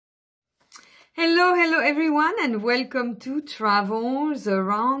Hello everyone, and welcome to Travels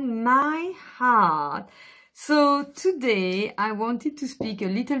Around My Heart. So today I wanted to speak a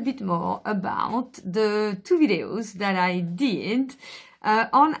little bit more about the two videos that I did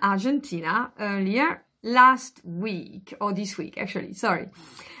on Argentina earlier last week, or this week actually, sorry.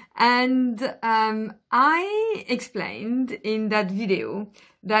 And I explained in that video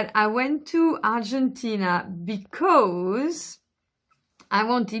that I went to Argentina because I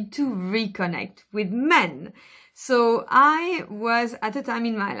wanted to reconnect with men. So I was at a time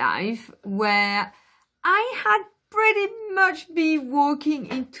in my life where I had pretty much been walking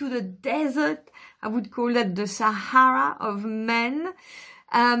into the desert. I would call that the Sahara of men.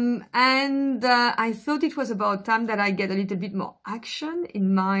 I thought it was about time that I get a little bit more action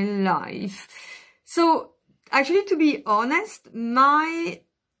in my life. So actually, to be honest, my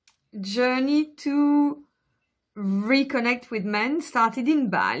journey to reconnect with men started in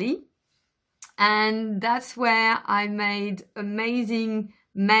Bali, and that's where I made amazing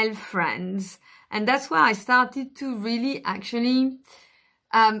male friends, and that's where I started to really actually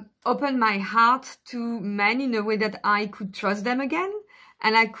open my heart to men in a way that I could trust them again,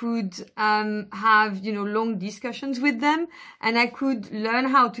 and I could have long discussions with them, and I could learn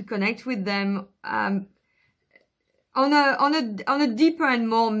how to connect with them on a deeper and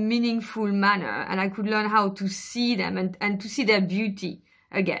more meaningful manner, and I could learn how to see them and to see their beauty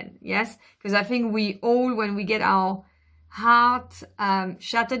again. Yes, because I think we all, when we get our heart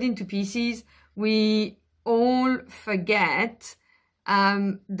shattered into pieces, we all forget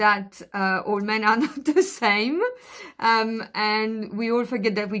that all men are not the same, and we all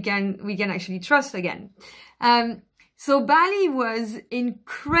forget that we can actually trust again. So Bali was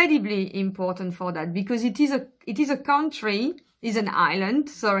incredibly important for that, because it is an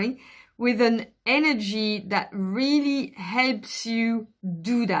island, with an energy that really helps you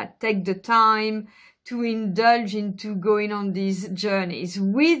do that. Take the time to indulge into going on these journeys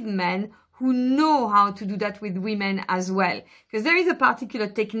with men who know how to do that with women as well. Because there is a particular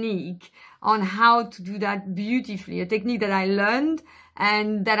technique on how to do that beautifully, a technique that I learned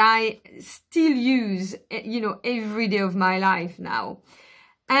and that I still use, every day of my life now.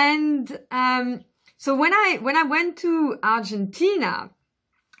 And so when I went to Argentina,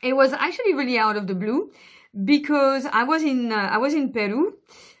 it was actually really out of the blue, because I was in Peru,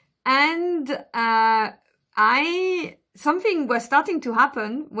 and something was starting to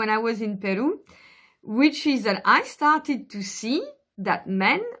happen when I was in Peru, which is that I started to see that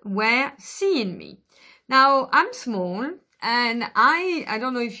men were seeing me. Now, I'm small, and I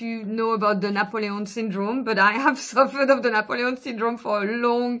don't know if you know about the Napoleon syndrome, but I have suffered of the Napoleon syndrome for a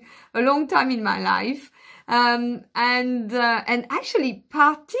long time in my life. And actually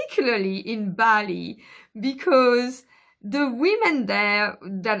particularly in Bali, because the women there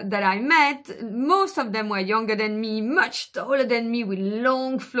that I met, most of them were younger than me, much taller than me, with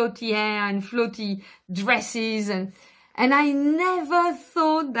long floaty hair and floaty dresses, and I never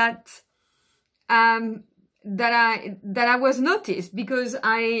thought that I was noticed, because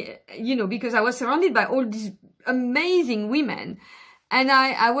I was surrounded by all these amazing women, and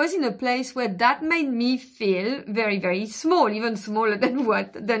I was in a place where that made me feel very, very small, even smaller than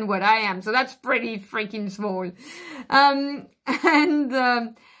what I am. So that's pretty freaking small. And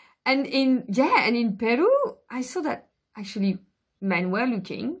in Peru, I saw that actually men were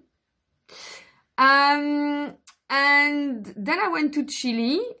looking. And then I went to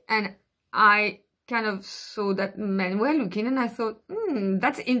Chile, and I kind of saw that men were looking, and I thought,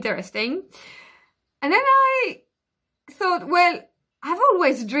 that's interesting. And then I thought, well, I've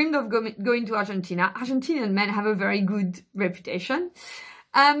always dreamed of going to Argentina. Argentinian men have a very good reputation.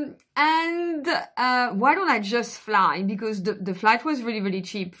 Why don't I just fly? Because the flight was really, really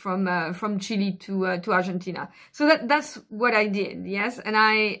cheap from Chile to Argentina. So that's what I did. Yes. And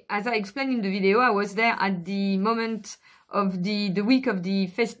as I explained in the video, I was there at the moment of the week of the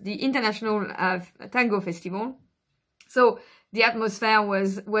International Tango Festival. So the atmosphere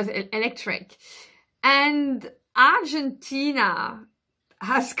was electric. And Argentina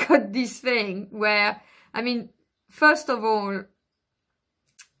has got this thing where, first of all,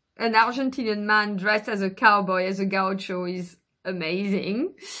 an Argentinian man dressed as a cowboy, as a gaucho, is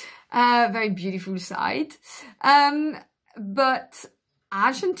amazing. Very beautiful sight. But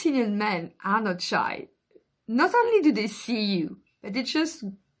Argentinian men are not shy. Not only do they see you, but they just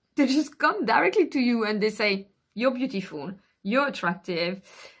come directly to you and they say, "You're beautiful, you're attractive,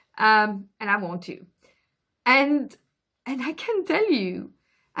 and I want you." And I can tell you,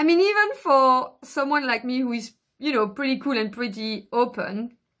 even for someone like me who is, pretty cool and pretty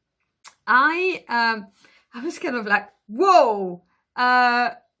open, I was kind of like, whoa,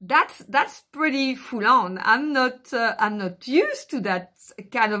 that's pretty full on. I'm not used to that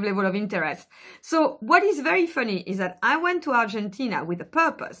kind of level of interest. So what is very funny is that I went to Argentina with a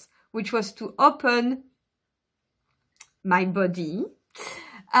purpose, which was to open my body,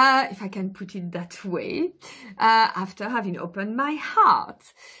 if I can put it that way, after having opened my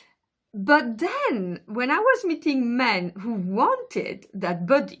heart. But then, when I was meeting men who wanted that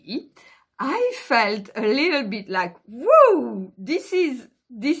body, I felt a little bit like, whoa, this is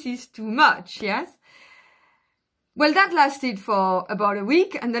too much, yes? Well, that lasted for about a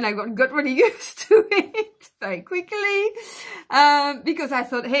week, and then I got really used to it very quickly, because I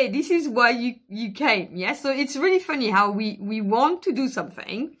thought, hey, this is why you came, yes? So it's really funny how we want to do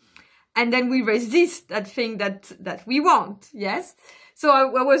something, and then we resist that thing that we want, yes? So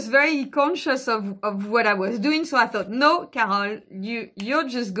I was very conscious of what I was doing. So I thought, no, Carole, you're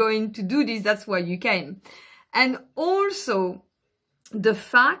just going to do this. That's why you came. And also the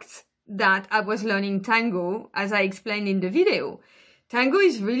fact that I was learning tango, as I explained in the video. Tango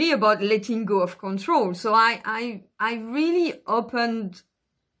is really about letting go of control. So I really opened,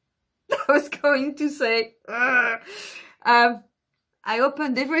 I was going to say, I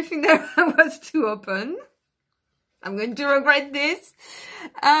opened everything that I was to open. I'm going to regret this.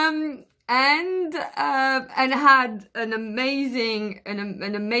 And had an amazing,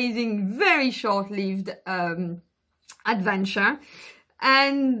 very short-lived adventure.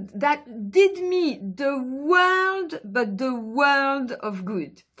 And that did me the world, but the world of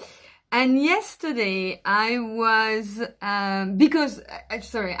good. And yesterday I was, because,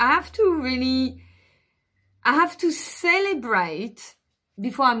 sorry, I have to celebrate,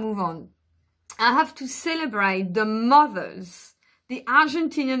 before I move on, I have to celebrate the mothers, the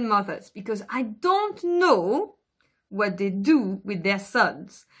Argentinian mothers, because I don't know what they do with their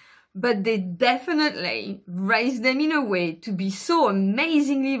sons, but they definitely raise them in a way to be so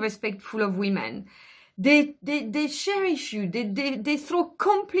amazingly respectful of women. They cherish you. They throw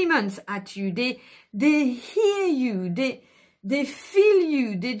compliments at you. They hear you. They feel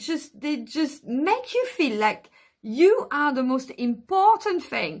you. They just make you feel like you are the most important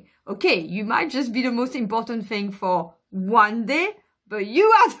thing. Okay, you might just be the most important thing for one day, but you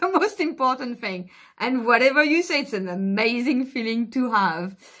are the most important thing. And whatever you say, it's an amazing feeling to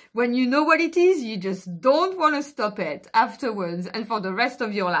have. When you know what it is, you just don't want to stop it afterwards and for the rest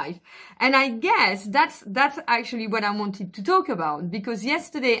of your life. And I guess that's actually what I wanted to talk about, because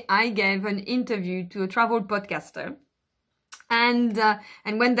yesterday I gave an interview to a travel podcaster. And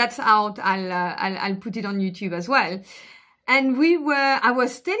when that's out, I'll put it on YouTube as well. And I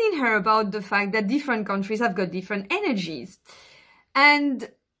was telling her about the fact that different countries have got different energies. And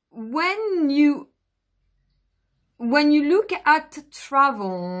when you look at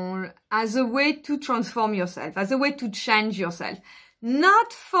travel as a way to transform yourself, as a way to change yourself,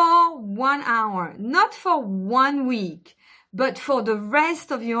 not for 1 hour, not for 1 week, but for the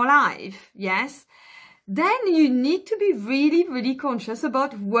rest of your life, yes, then you need to be really, really conscious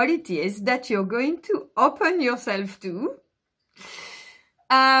about what it is that you're going to open yourself to,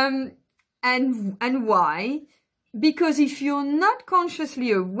 and why. Because if you're not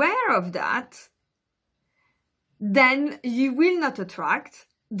consciously aware of that, then you will not attract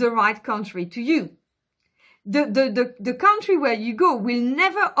the right country to you. The country where you go will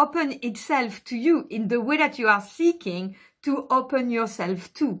never open itself to you in the way that you are seeking to open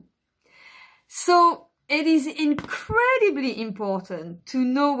yourself to. So it is incredibly important to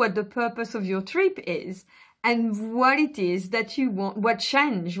know what the purpose of your trip is and what it is that you want, what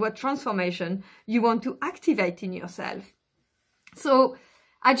change, what transformation you want to activate in yourself. So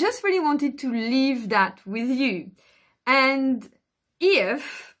I just really wanted to leave that with you. And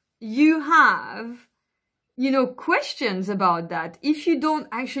if you have, questions about that, if you don't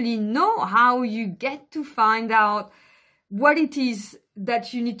actually know how you get to find out what it is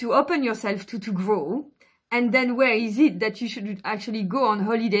that you need to open yourself to grow, and then where is it that you should actually go on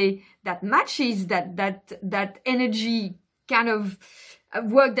holiday that matches that energy kind of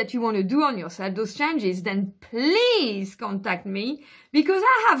work that you want to do on yourself, those changes, then please contact me, because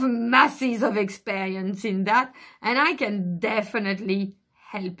I have masses of experience in that and I can definitely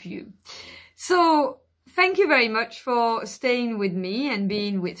help you. So thank you very much for staying with me and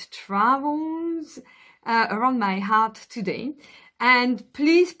being with Travels Around My Heart today. And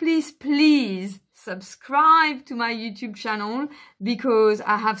please, please, please subscribe to my YouTube channel, because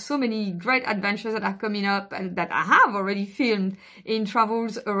I have so many great adventures that are coming up and that I have already filmed in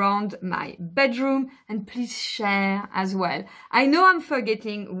travels around my bedroom. And please share as well. I know I'm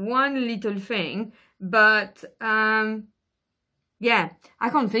forgetting one little thing, but yeah, I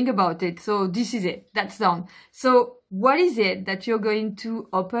can't think about it. So this is it. That's done. So What is it that you're going to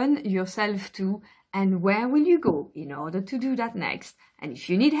open yourself to, and where will you go in order to do that next? And if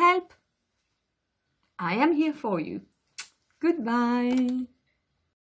you need help, I am here for you. Goodbye.